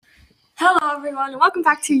Hello everyone, and welcome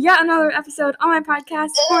back to yet another episode on my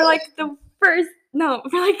podcast for a week in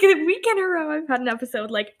a row. I've had an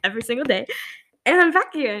episode every single day, and I'm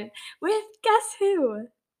back again with guess who?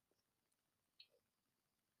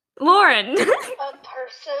 Lauren. A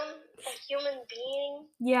person, a human being.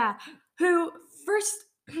 Yeah, who first,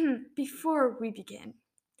 before we begin,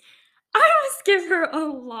 I must give her a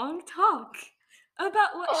long talk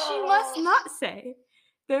about what she must not say.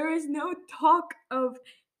 There is no talk of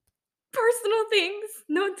personal things,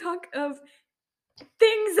 no talk of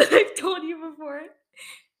things that I've told you before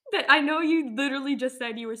that I know you literally just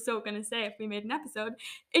said you were so gonna say if we made an episode,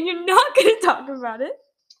 and you're not gonna talk about it,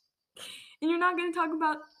 and you're not gonna talk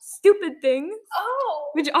about stupid things,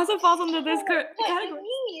 which also falls under this category. What do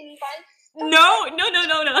you mean by No.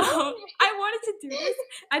 I wanted to do this.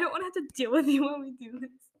 I don't want to have to deal with you when we do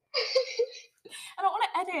this. I don't want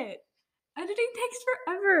to edit. Editing takes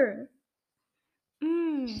forever.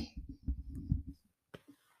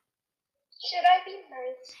 Should I be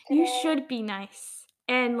nice today? You should be nice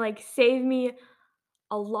and save me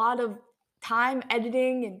a lot of time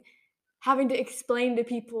editing and having to explain to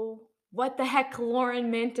people what the heck Lauren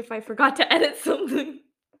meant if I forgot to edit something.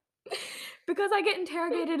 Because I get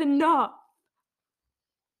interrogated enough.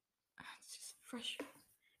 It's just frustrating.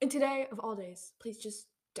 And today, of all days, please just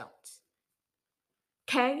don't.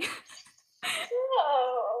 Okay?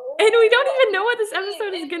 No. And we don't even know what this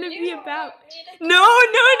episode is going to be about. No.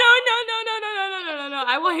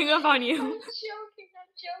 I will hang up on you. I'm joking.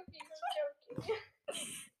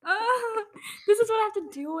 This is what I have to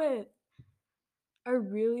deal with.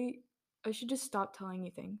 I should just stop telling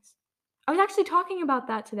you things. I was actually talking about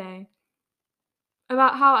that today.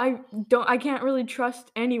 About how I can't really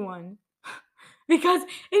trust anyone. Because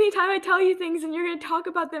anytime I tell you things and you're going to talk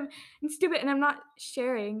about them and stupid, and I'm not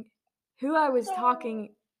sharing who I was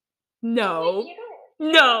talking. No.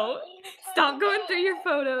 Stop going through your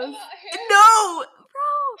photos. No,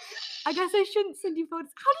 bro. I guess I shouldn't send you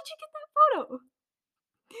photos. How did you get that photo?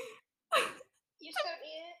 You sent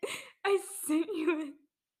me it? I sent you it.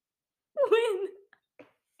 When?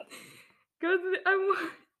 Go through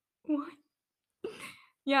what?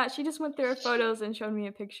 Yeah, she just went through her photos and showed me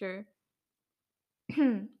a picture.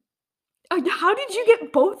 How did you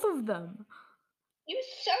get both of them? You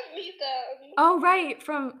sent me them. Oh, right.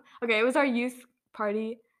 It was our youth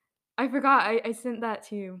party. I forgot. I sent that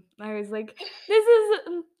to you. I was like, this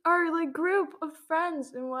is our group of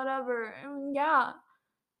friends and whatever. And yeah.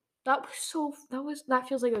 That feels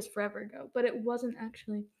like it was forever ago, but it wasn't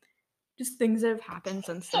actually. Just things that have happened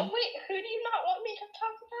since then. So wait, who do you not want me to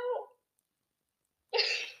talk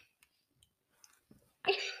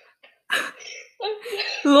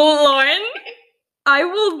about? Lauren, I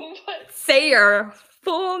will say your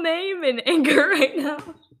full name in anger right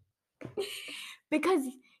now. Because,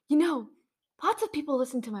 lots of people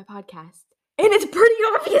listen to my podcast. And it's pretty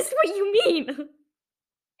obvious what you mean.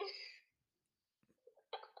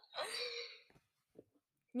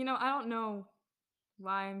 I don't know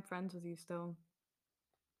why I'm friends with you still.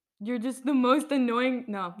 You're just the most annoying.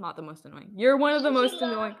 No, not the most annoying. You're one of the most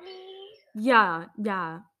annoying. Me? Yeah,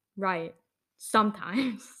 right.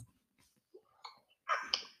 Sometimes.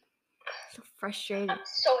 So frustrated. I'm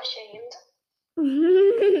so ashamed.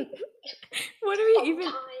 What are we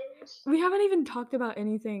even? We haven't even talked about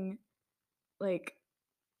anything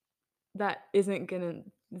that isn't gonna.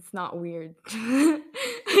 It's not weird. I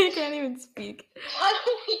can't even speak. Why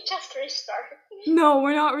don't we just restart? No,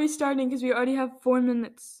 we're not restarting because we already have 4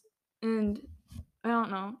 minutes, and I don't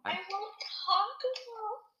know. I won't talk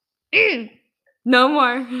about. No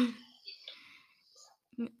more.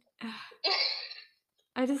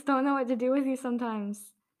 I just don't know what to do with you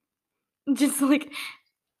sometimes. Just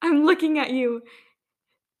I'm looking at you,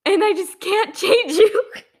 and I just can't change you.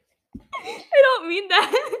 I don't mean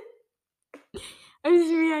that. I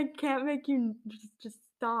just mean I can't make you just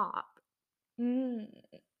stop.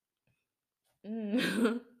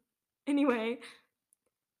 Anyway,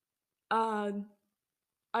 I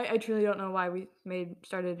truly don't know why we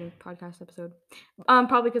started a podcast episode.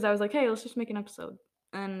 Probably because I was like, hey, let's just make an episode,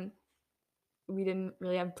 and we didn't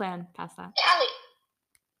really have a plan past that. Callie.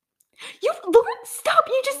 Lauren, stop!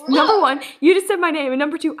 Number 1, you just said my name, and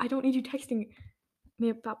number 2, I don't need you texting me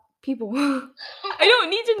about people. I don't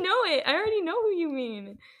need to know it. I already know who you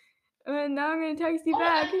mean. And now I'm gonna text you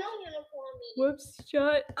back. I know uniform. Whoops!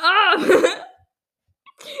 Shut up.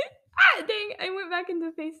 Dang! I went back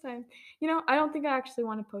into FaceTime. I don't think I actually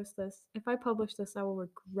want to post this. If I publish this, I will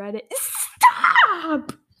regret it.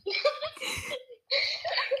 Stop!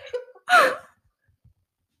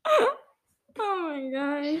 Oh my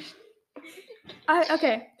gosh.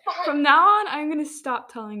 Okay. From now on, I'm gonna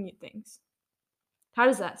stop telling you things. How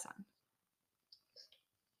does that sound?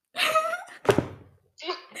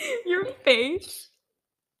 Your face.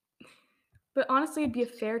 But honestly, it'd be a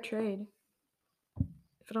fair trade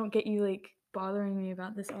if I don't get you like bothering me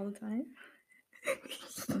about this all the time.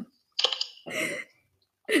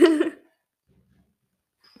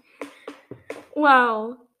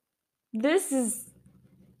 Wow, this is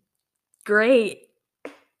great.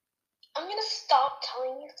 I'm gonna stop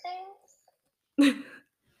telling you things,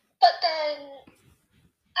 but then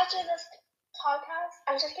after this podcast,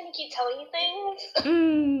 I'm just gonna keep telling you things.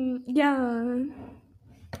 Yeah.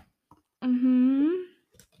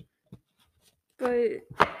 But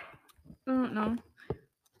I don't know.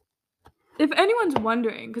 If anyone's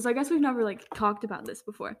wondering, because I guess we've never like talked about this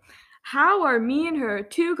before, how are me and her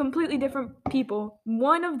two completely different people?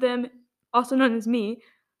 One of them, also known as me,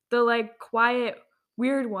 the like quiet,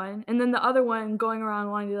 weird one, and then the other one going around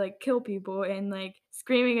wanting to like kill people and like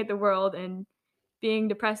screaming at the world and being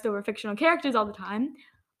depressed over fictional characters all the time.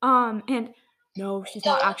 And no, she's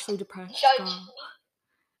not actually depressed. Judge me.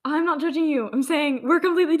 I'm not judging you. I'm saying we're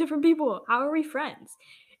completely different people. How are we friends?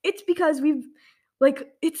 It's because we've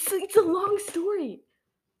like it's a long story.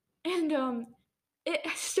 And it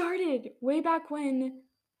started way back when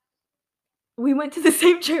we went to the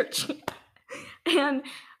same church. And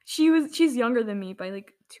she's younger than me by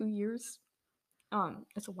like 2 years.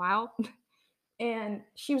 It's a while. And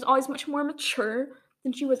she was always much more mature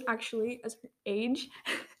than she was actually as her age.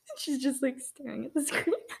 She's just like staring at the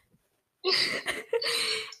screen.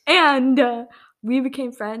 And we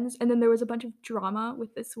became friends, and then there was a bunch of drama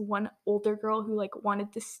with this one older girl who like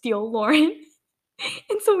wanted to steal Lauren.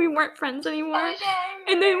 And so we weren't friends anymore.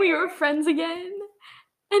 And then we were friends again.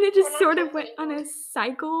 And it just sort of went on a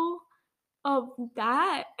cycle of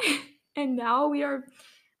that. And now we are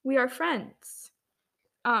friends.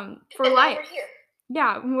 For and life. now we're here.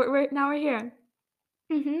 Yeah, we're here.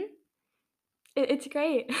 It's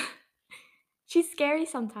great. She's scary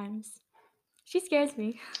sometimes. She scares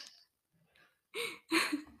me.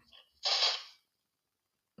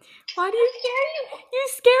 Why do you scare you? You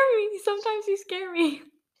scare me. Sometimes you scare me.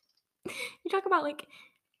 You talk about like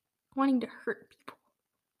wanting to hurt people.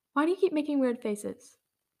 Why do you keep making weird faces?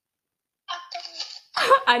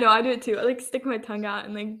 I know, I do it too. I like stick my tongue out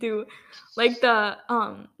and like do like the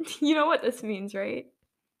you know what this means, right?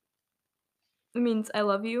 It means I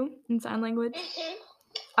love you in sign language.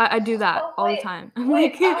 I do that all the time. I'm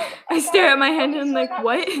like I stare at my hand and I'm like,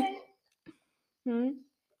 what? And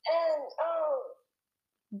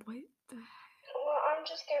What the well, I'm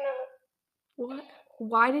just gonna. What?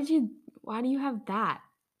 Why do you have that?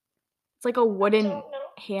 It's like a wooden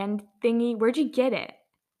hand thingy. Where'd you get it?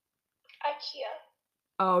 IKEA.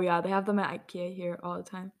 Oh yeah, they have them at IKEA here all the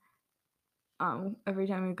time. Every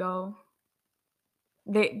time we go,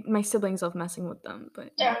 my siblings love messing with them,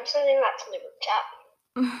 but yeah, I'm sending that to the group chat.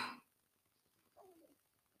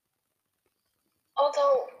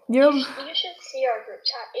 Although you should see our group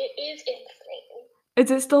chat. It is insane.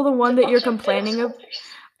 Is it still the one that you're complaining of?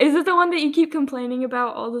 Is it the one that you keep complaining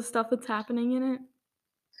about all the stuff that's happening in it?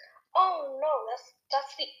 Oh no,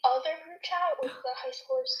 that's the other group chat with the high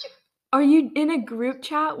schoolers too. Are you in a group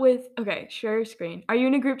chat with? Okay, share your screen. Are you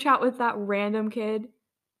in a group chat with that random kid?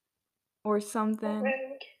 Or something?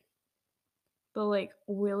 The like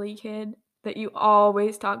Willy kid that you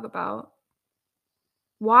always talk about.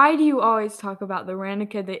 Why do you always talk about the random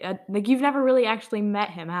kid that like you've never really actually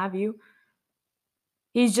met him, have you?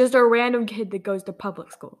 He's just a random kid that goes to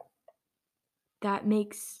public school. That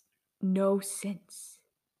makes no sense.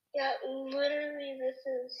 Yeah, literally this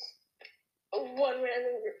is one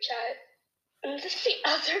random group chat. And this is the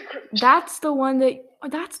other group chat. That's the one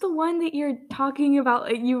that you're talking about.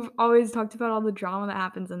 Like, you've always talked about all the drama that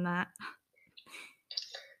happens in that.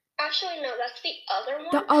 Actually, no, that's the other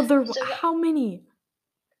one. The other one. How many?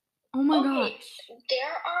 Oh my gosh. There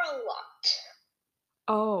are a lot.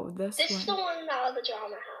 Oh, this one. This is the one that all the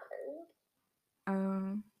drama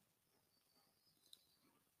happened.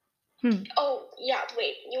 Oh, yeah,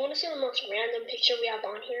 wait. You want to see the most random picture we have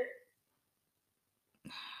on here?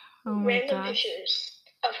 Oh my random gosh. Pictures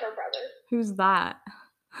of her brother. Who's that?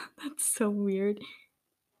 That's so weird.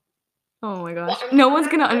 Oh my gosh. Well, no one's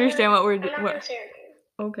gonna understand what we're doing. I'm not gonna say her name.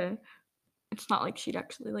 Okay. It's not like she'd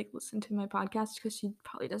actually like listen to my podcast because she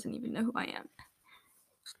probably doesn't even know who I am.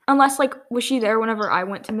 Unless like, was she there whenever I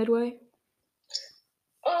went to Midway?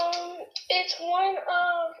 It's one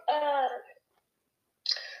of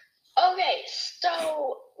Okay,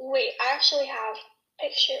 so wait, I actually have a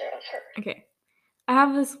picture of her. Okay. I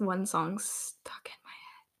have this one song stuck in my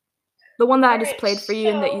head. The one that I just played for you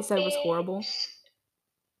and that you said was horrible.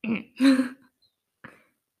 Oh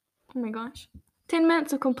my gosh. 10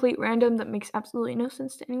 minutes of complete random that makes absolutely no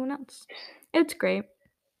sense to anyone else. It's great.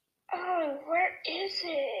 Oh, where is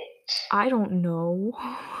it? I don't know.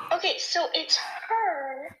 Okay, so it's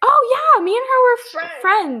her. Oh yeah, me and her were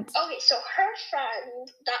friends. Okay, so her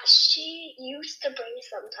friend that she used to bring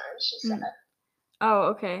sometimes, she said. Oh,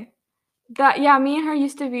 okay. Yeah, me and her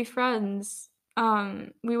used to be friends.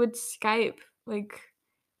 We would Skype like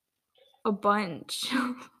a bunch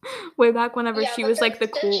way back whenever she was like the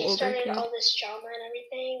cool she older started kid. All this drama and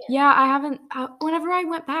everything. Yeah, I haven't. Whenever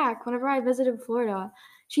I visited Florida,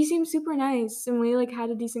 she seemed super nice, and we like had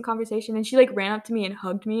a decent conversation. And she like ran up to me and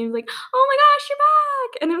hugged me and was like, "Oh my gosh, you're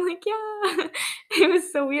back!" And I'm like, "Yeah." It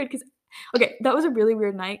was so weird because, okay, that was a really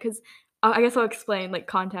weird night because I guess I'll explain like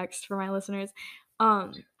context for my listeners.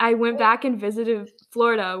 I went back and visited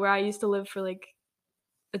Florida where I used to live for like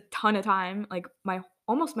a ton of time, like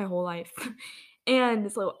almost my whole life,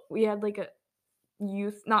 and so we had like a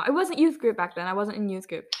it wasn't youth group back then. I wasn't in youth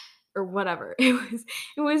group or whatever. It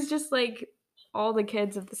was just like all the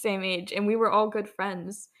kids of the same age and we were all good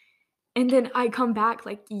friends. And then I come back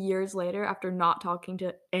like years later after not talking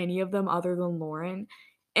to any of them other than Lauren,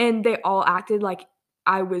 and they all acted like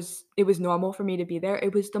it was normal for me to be there.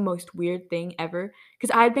 It was the most weird thing ever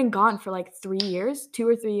because I had been gone for like 3 years, 2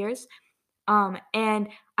 or 3 years. And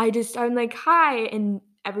I'm like, "Hi," and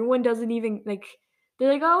everyone doesn't even like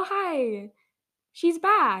they're like, "Oh, hi." She's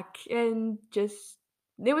back, and just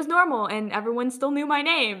it was normal and everyone still knew my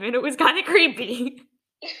name and it was kind of creepy.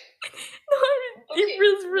 It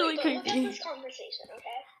was really creepy. Look at this conversation,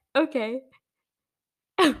 okay? Okay.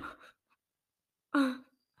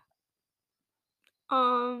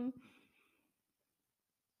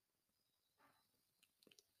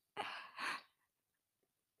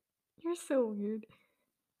 You're so weird.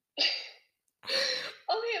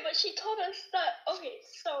 Okay, but she told us that, okay,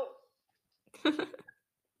 so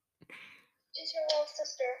she's your little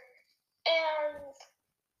sister, and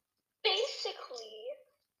basically,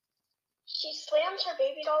 she slams her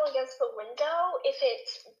baby doll against the window if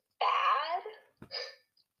it's bad.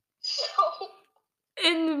 So.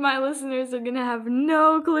 And my listeners are gonna have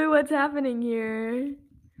no clue what's happening here.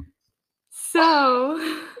 So,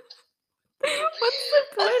 what's the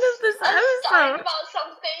point of this episode? Talking about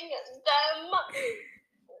something, them.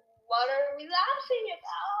 What are we laughing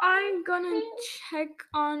about? I'm gonna check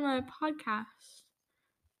on my podcast.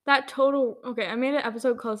 I made an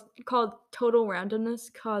episode called Total Randomness,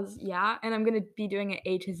 and I'm gonna be doing an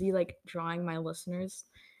A to Z, like drawing my listeners,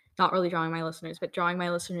 not really drawing my listeners, but drawing my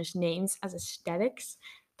listeners' names as aesthetics.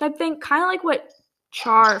 Type thing, kind of like what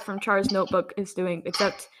Char from Char's Notebook is doing,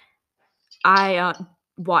 except I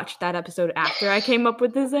watched that episode after I came up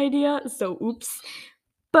with this idea, so oops.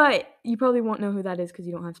 But you probably won't know who that is because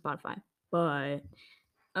you don't have Spotify. But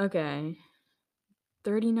okay,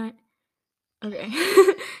 39. Okay.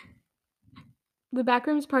 The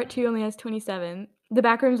Backrooms Part 2 only has 27. The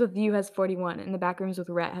Backrooms with You has 41, and the Backrooms with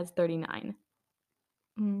Rhett has 39.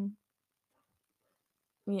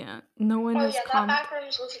 Yeah, no one has that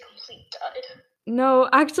Backrooms was a complete dud. No,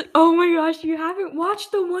 actually, oh my gosh, you haven't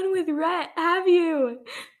watched the one with Rhett, have you?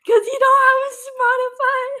 Because you don't have a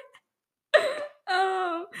Spotify.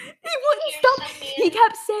 Oh, he wouldn't stop. He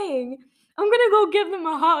kept saying, "I'm gonna go give them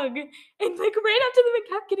a hug," and like right after them,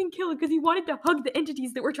 kept getting killed because he wanted to hug the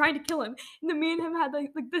entities that were trying to kill him. And the me and him had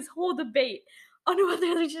like this whole debate on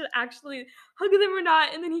whether they should actually hug them or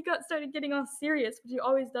not. And then he started getting all serious, which he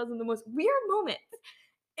always does in the most weird moments.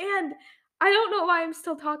 And I don't know why I'm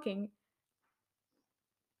still talking.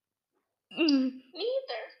 Me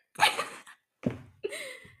either.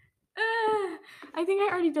 I think I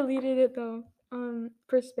already deleted it though,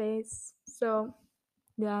 for space. So,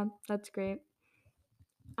 yeah, that's great.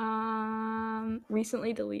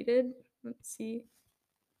 Recently deleted. Let's see.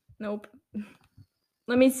 Nope.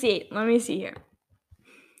 Let me see here.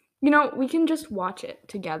 You know, we can just watch it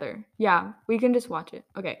together. Yeah, we can just watch it.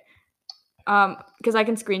 Okay. Because I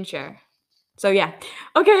can screen share. So yeah.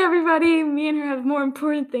 Okay, everybody, me and her have more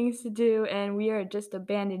important things to do, and we are just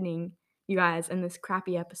abandoning you guys in this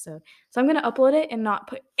crappy episode. So I'm gonna upload it and not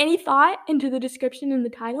put any thought into the description and the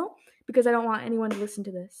title because I don't want anyone to listen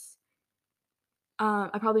to this.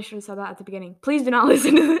 I probably should have said that at the beginning. Please do not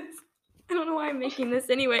listen to this. I don't know why I'm making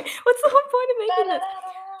this anyway. What's the whole point of making this?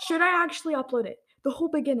 Should I actually upload it? The whole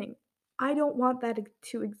beginning. I don't want that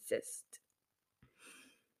to exist.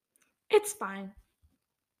 It's fine.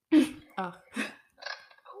 Oh.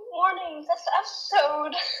 Warning, this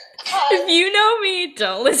episode If you know me,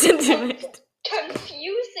 don't listen to it.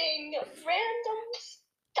 Confusing random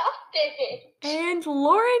stuff. it. And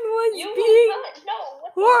Lauren was You being will not know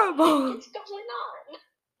what horrible. the heck is going on.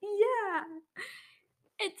 Yeah.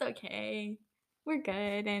 It's okay. We're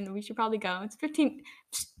good, and we should probably go. It's 15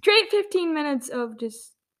 minutes of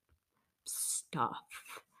just stuff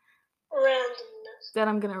Randomness. that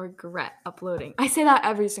I'm gonna regret uploading. I say that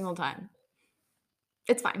every single time.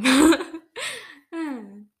 It's fine. I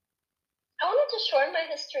wanted to shorten my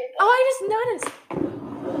history book. Oh, I just noticed.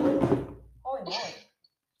 Holy moly.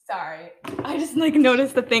 Sorry. I just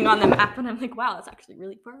noticed the thing on the map, and I'm like, wow, that's actually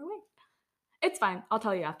really far away. It's fine. I'll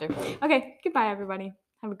tell you after. Okay, goodbye, everybody.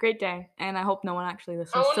 Have a great day, and I hope no one actually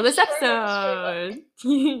listens to this episode.